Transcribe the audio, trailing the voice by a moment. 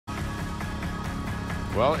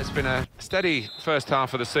Well, it's been a steady first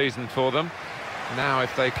half of the season for them. Now,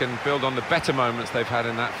 if they can build on the better moments they've had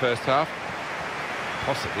in that first half,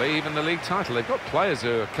 possibly even the league title. They've got players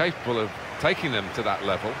who are capable of taking them to that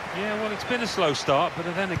level. Yeah, well, it's been a slow start, but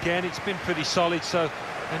then again, it's been pretty solid, so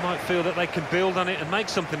they might feel that they can build on it and make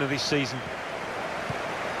something of this season.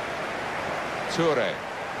 Toure.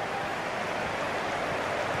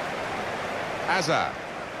 Hazard.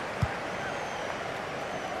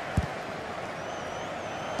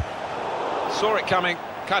 Saw it coming,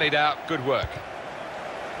 cut it out, good work.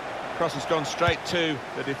 Cross has gone straight to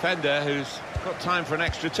the defender, who's got time for an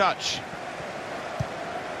extra touch.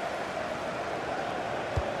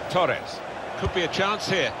 Torres. Could be a chance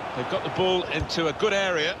here. They've got the ball into a good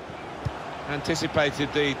area.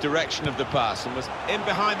 Anticipated the direction of the pass and was in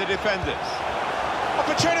behind the defenders.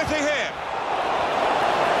 Opportunity here.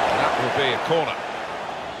 And that will be a corner.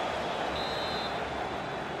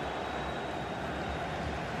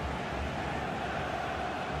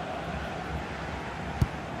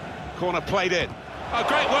 Corner played in. Oh,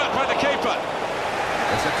 great work by the keeper.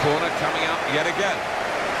 There's a corner coming up yet again.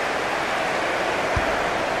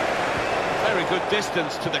 Very good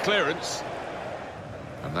distance to the clearance.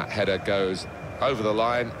 And that header goes over the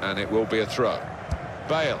line, and it will be a throw.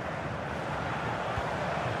 Bale.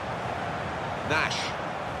 Nash.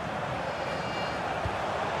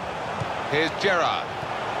 Here's Gerrard.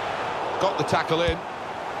 Got the tackle in.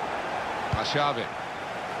 Arshavin.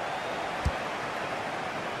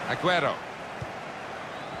 Aguero.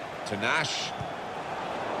 To Nash.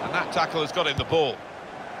 And that tackle has got in the ball.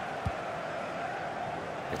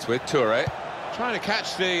 It's with Toure. Trying to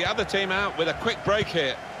catch the other team out with a quick break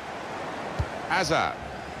here. Hazard.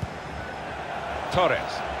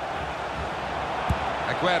 Torres.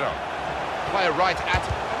 Aguero. Player right at...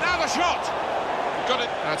 Now the shot! Got it.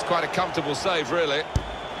 That's quite a comfortable save, really.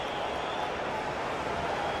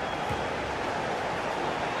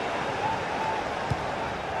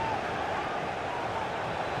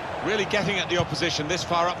 Really getting at the opposition this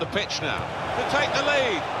far up the pitch now. To take the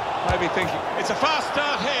lead. Maybe thinking, it's a fast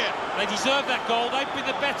start here. They deserve that goal. They've been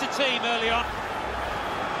the better team early on.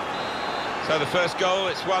 So the first goal,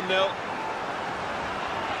 it's 1-0.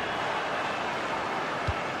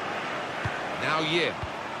 Now Yin.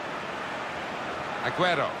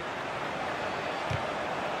 Aguero.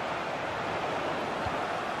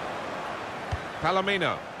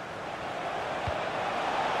 Palomino.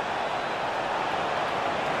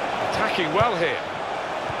 Attacking well here.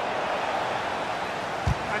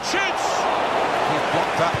 And shoots! He's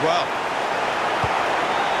blocked that well.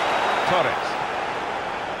 Torres.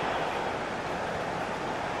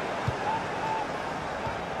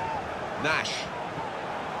 Nash.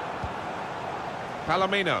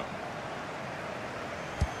 Palomino.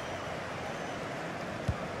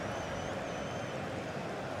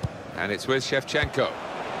 And it's with Shevchenko.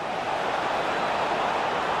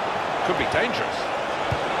 Could be dangerous.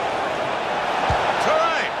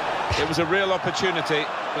 It was a real opportunity,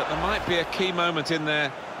 but there might be a key moment in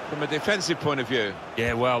there from a defensive point of view.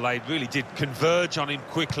 Yeah, well, they really did converge on him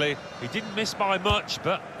quickly. He didn't miss by much,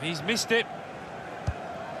 but he's missed it.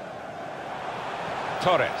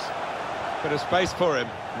 Torres. Bit of space for him.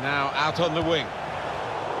 Now out on the wing.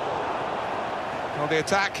 Well, the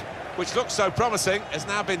attack, which looks so promising, has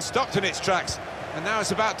now been stopped in its tracks. And now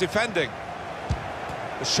it's about defending.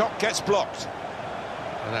 The shot gets blocked.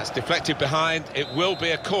 And that's deflected behind. It will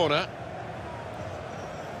be a corner.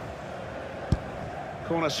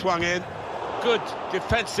 Corner swung in. Good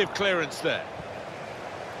defensive clearance there.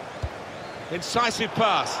 Incisive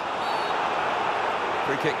pass.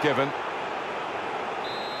 Free kick given.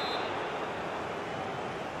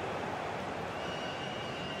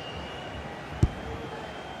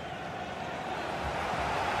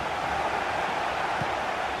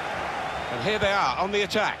 And here they are on the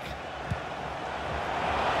attack.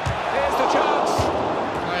 Here's the chance.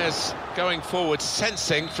 Players going forward,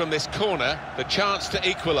 sensing from this corner the chance to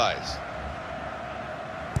equalise.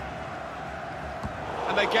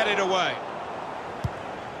 And they get it away.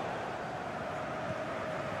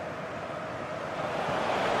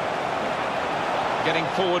 Getting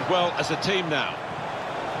forward well as a team now.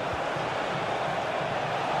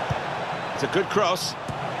 It's a good cross.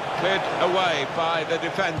 Cleared away by the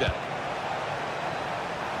defender.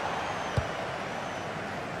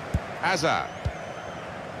 Hazard.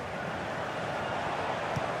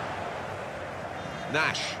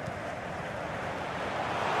 Nash.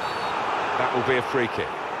 That will be a free kick.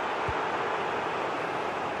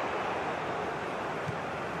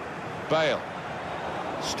 Bale.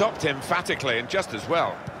 Stopped emphatically and just as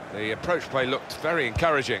well. The approach play looked very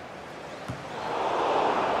encouraging.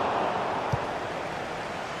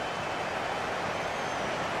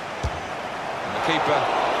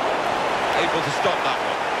 goalkeeper able to stop that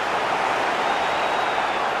one.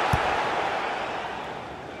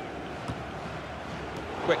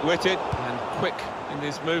 Quick-witted and quick in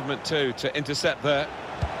his movement too to intercept there.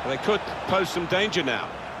 They could pose some danger now.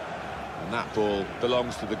 And that ball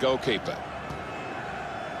belongs to the goalkeeper.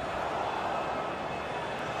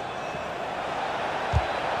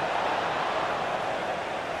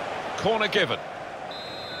 Corner given.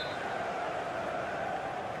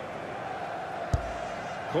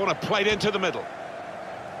 Corner played into the middle.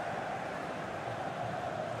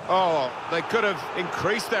 Oh, they could have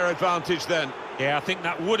increased their advantage then. Yeah, I think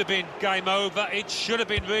that would have been game over. It should have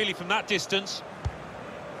been really from that distance.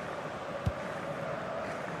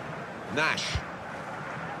 Nash.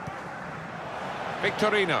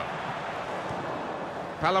 Victorino.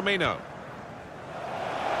 Palomino.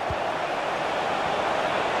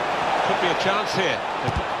 Could be a chance here.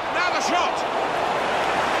 Now the shot!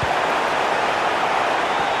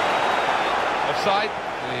 Offside.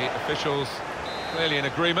 The officials clearly in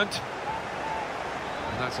agreement.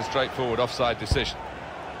 And that's a straightforward offside decision.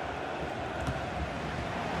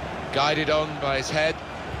 Guided on by his head.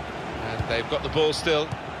 And they've got the ball still.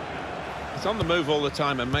 He's on the move all the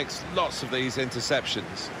time and makes lots of these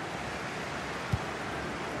interceptions.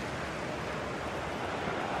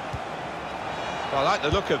 Well, I like the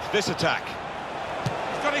look of this attack.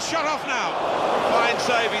 He's got his shot off now. Fine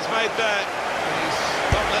save he's made there. He's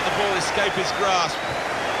not let the ball escape his grasp.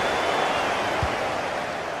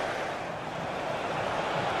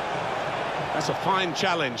 That's a fine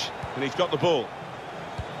challenge, and he's got the ball.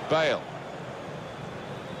 Bale.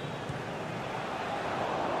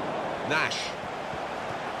 Nash.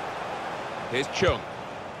 Here's Chung.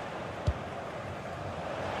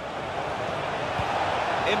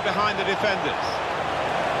 In behind the defenders.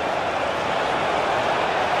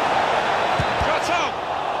 Shots on!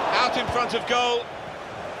 Out in front of goal.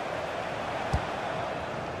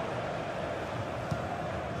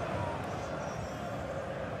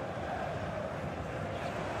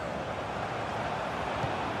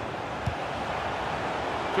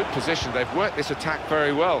 Good position. They've worked this attack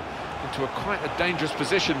very well into quite a dangerous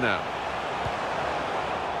position now.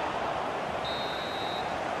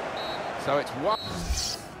 So it's one.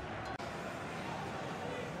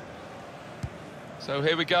 So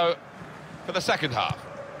here we go for the second half.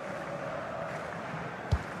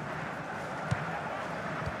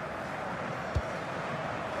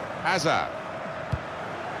 Hazard.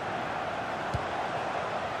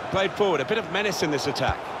 Played forward, a bit of menace in this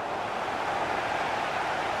attack.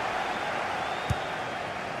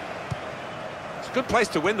 Good place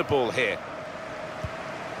to win the ball here.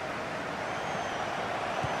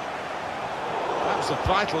 That was a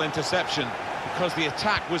vital interception because the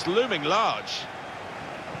attack was looming large.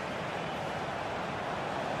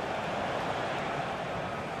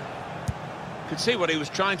 Could see what he was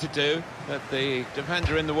trying to do, but the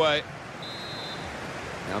defender in the way.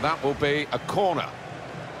 Now that will be a corner.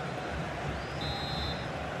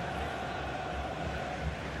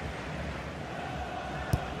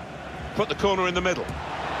 Put the corner in the middle.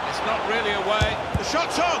 It's not really away. The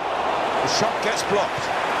shot's on. The shot gets blocked.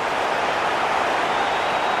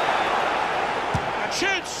 And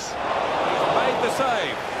shoots. He's made the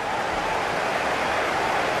save.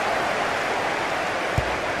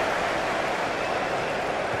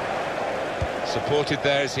 Supported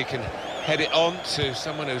there as he can head it on to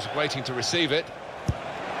someone who's waiting to receive it.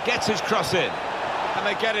 Gets his cross in. And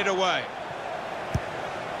they get it away.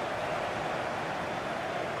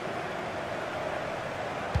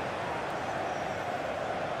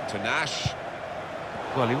 To Nash.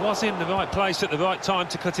 Well, he was in the right place at the right time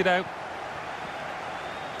to cut it out.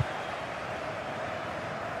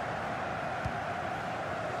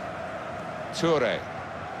 Toure.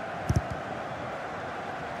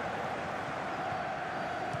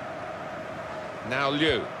 Now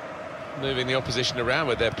Liu, moving the opposition around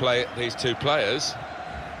with these two players.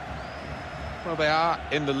 Well, they are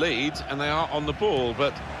in the lead and they are on the ball,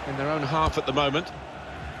 but in their own half at the moment.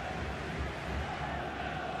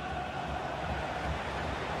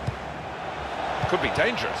 Could be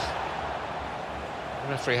dangerous. The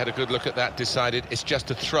referee had a good look at that, decided it's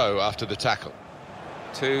just a throw after the tackle.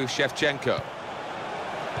 To Shevchenko.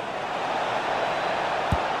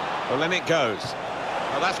 Well, in it goes.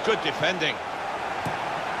 Well, that's good defending.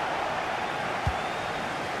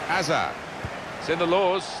 Hazard. It's in the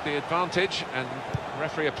laws, the advantage, and the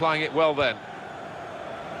referee applying it well then.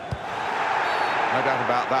 No doubt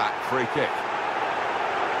about that, free kick.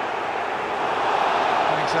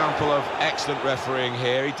 An example of excellent refereeing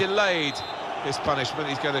here. He delayed his punishment.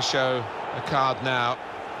 He's going to show a card now.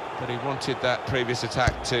 but he wanted that previous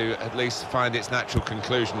attack to at least find its natural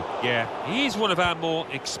conclusion. Yeah, he is one of our more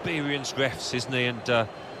experienced refs, isn't he? And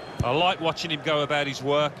I like watching him go about his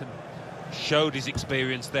work, and showed his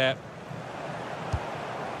experience there.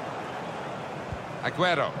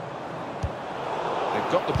 Aguero.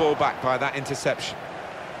 They've got the ball back by that interception.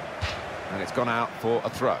 And it's gone out for a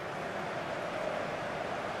throw.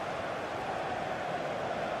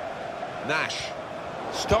 Nash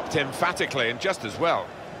stopped emphatically and just as well.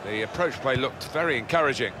 The approach play looked very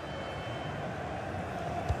encouraging.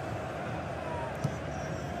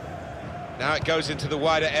 Now it goes into the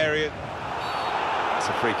wider area. It's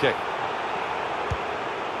a free kick.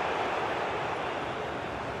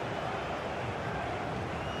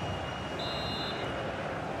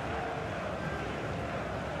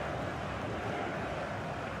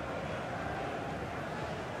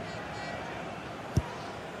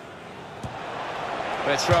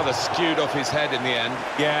 But it's rather skewed off his head in the end.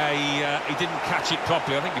 Yeah, he didn't catch it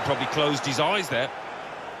properly. I think he probably closed his eyes there.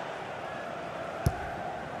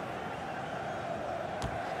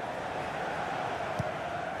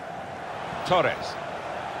 Torres.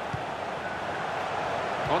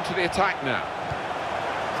 On to the attack now.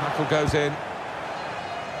 Tackle goes in.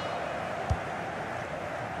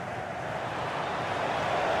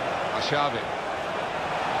 Arshavin.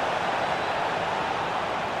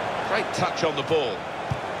 Great touch on the ball.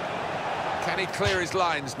 Can he clear his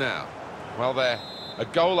lines now? Well, they're a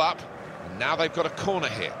goal up, and now they've got a corner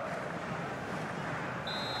here.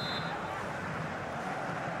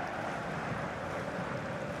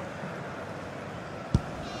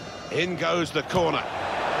 In goes the corner.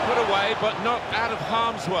 Put away, but not out of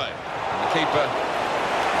harm's way. And the keeper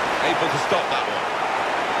able to stop that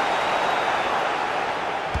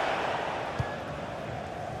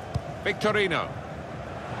one. Victorino.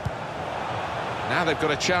 Now they've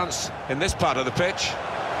got a chance in this part of the pitch.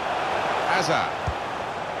 Hazard.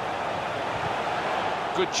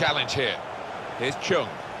 Good challenge here. Here's Chung.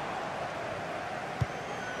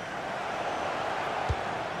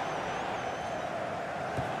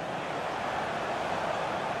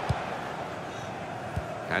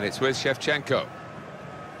 And it's with Shevchenko.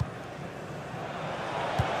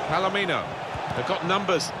 Palomino. They've got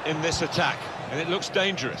numbers in this attack, and it looks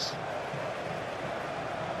dangerous.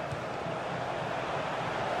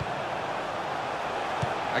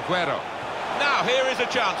 Aguero. Now here is a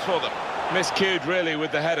chance for them. Miscued really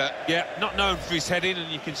with the header. Yeah, not known for his heading, and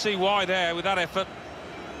you can see why there with that effort.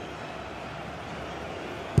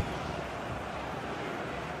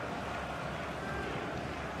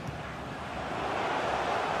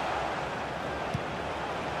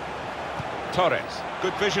 Torres.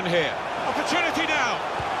 Good vision here. Opportunity now.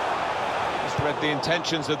 Just read the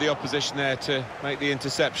intentions of the opposition there to make the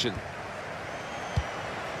interception.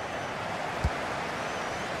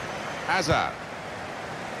 Hazard.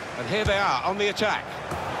 And here they are on the attack.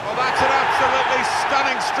 Well, that's an absolutely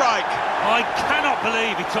stunning strike. I cannot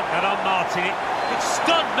believe he took that on, Martin. It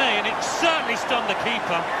stunned me, and it certainly stunned the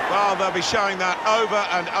keeper. Well, they'll be showing that over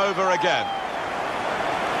and over again.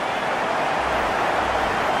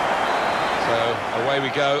 So, away we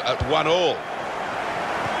go at 1-1.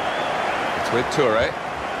 It's with Toure.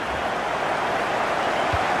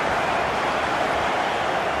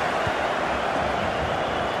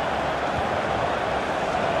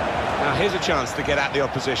 Now here's a chance to get at the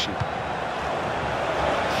opposition.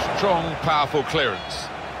 Strong, powerful clearance.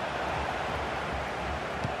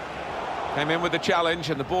 Came in with the challenge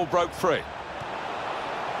and the ball broke free.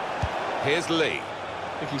 Here's Lee.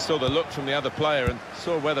 I think he saw the look from the other player and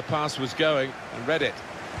saw where the pass was going and read it.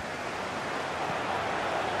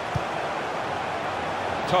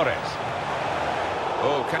 Torres.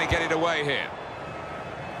 Oh, can he get it away here?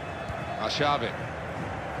 Arshavin.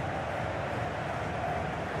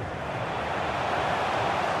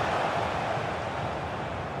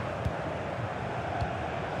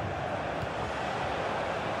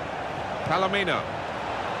 Palomino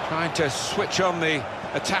trying to switch on the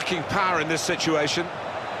attacking power in this situation.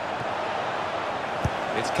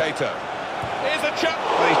 It's Cato. Here's a chance.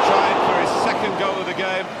 Well, he's trying for his second goal of the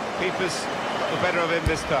game. Keeper's got the better of him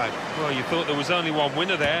this time. Well, you thought there was only one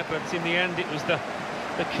winner there, but in the end it was the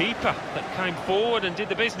keeper that came forward and did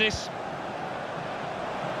the business.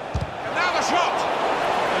 And now the shot!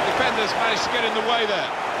 The defenders managed to get in the way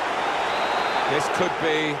there. This could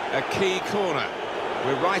be a key corner.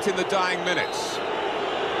 We're right in the dying minutes.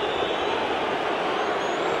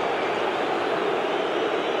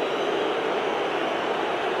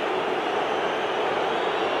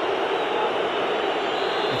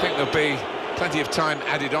 I think there'll be plenty of time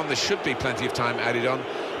added on. There should be plenty of time added on,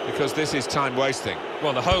 because this is time wasting.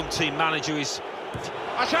 Well, the home team manager is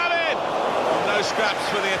A challenge! No scraps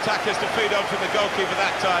for the attackers to feed on from the goalkeeper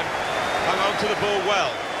that time. Hung on to the ball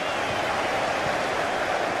well.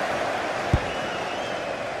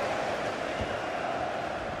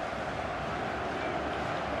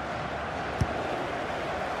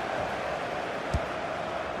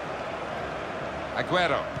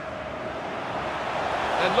 Aguero.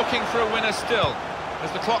 They're looking for a winner still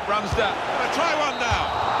as the clock runs down. Gonna try one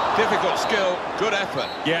now. Difficult skill, good effort.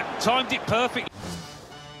 Yeah, timed it perfect.